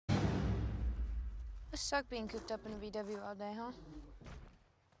Must suck being cooped up in a VW all day, huh?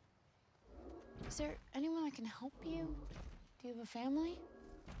 Is there anyone that can help you? Do you have a family?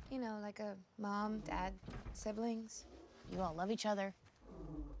 You know, like a mom, dad, siblings? You all love each other.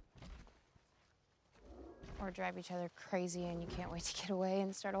 Or drive each other crazy and you can't wait to get away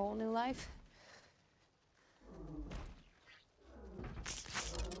and start a whole new life?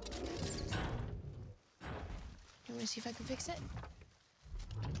 You want to see if I can fix it?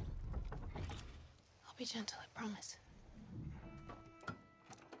 I'll be gentle, I promise.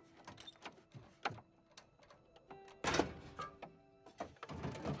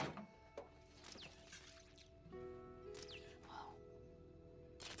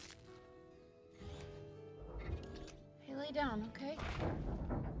 Hey, lay down, okay?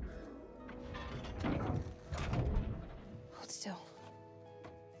 Hold still.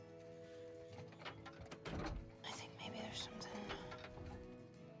 I think maybe there's something.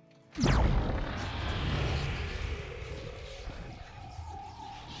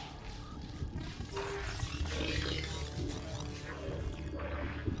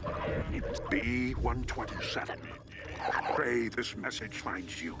 It's B-127. Pray this message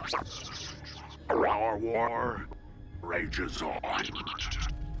finds you. Our war rages on.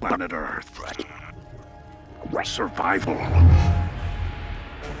 Planet Earth. Survival.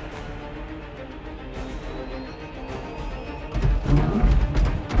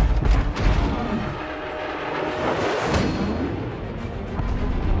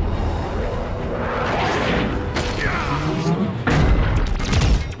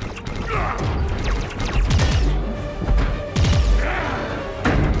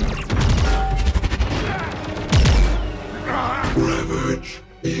 Ravage,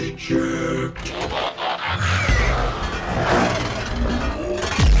 eject.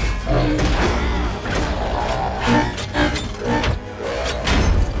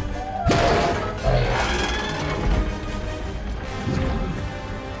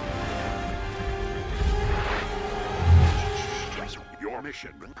 Your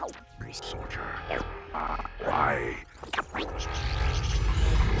mission, soldier. Why?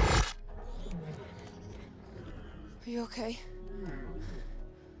 Are you okay?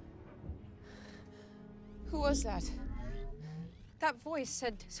 Who was that? That voice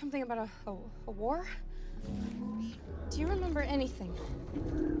said something about a war? Do you remember anything?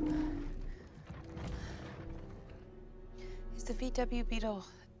 Is the VW Beetle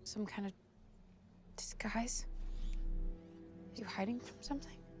some kind of disguise? Are you hiding from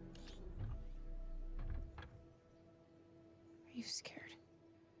something? Are you scared?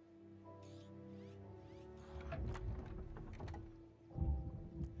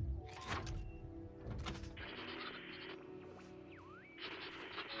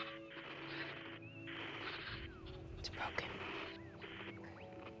 It's broken.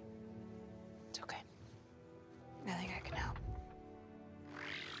 It's okay. I think I can help.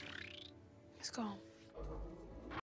 Let's go home.